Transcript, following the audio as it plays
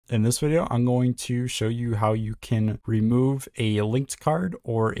In this video, I'm going to show you how you can remove a linked card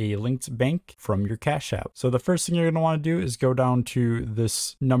or a linked bank from your Cash App. So the first thing you're going to want to do is go down to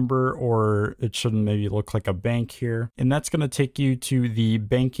this number, or it should maybe look like a bank here. And that's going to take you to the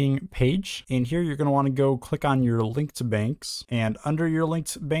banking page. And here you're going to want to go click on your linked banks. And under your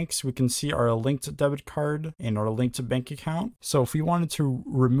linked banks, we can see our linked debit card and our linked bank account. So if we wanted to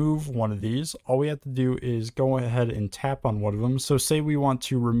remove one of these, all we have to do is go ahead and tap on one of them. So say we want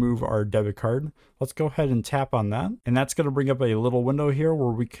to remove our debit card. Let's go ahead and tap on that. And that's going to bring up a little window here where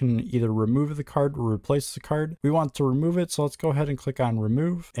we can either remove the card or replace the card. We want to remove it, so let's go ahead and click on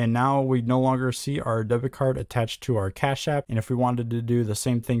remove. And now we no longer see our debit card attached to our Cash App. And if we wanted to do the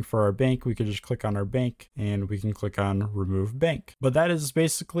same thing for our bank, we could just click on our bank and we can click on remove bank. But that is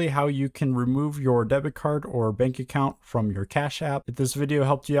basically how you can remove your debit card or bank account from your Cash App. If this video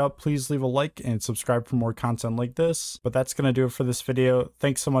helped you out, please leave a like and subscribe for more content like this. But that's going to do it for this video.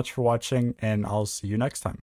 Thanks so much for watching, and I'll see you next time.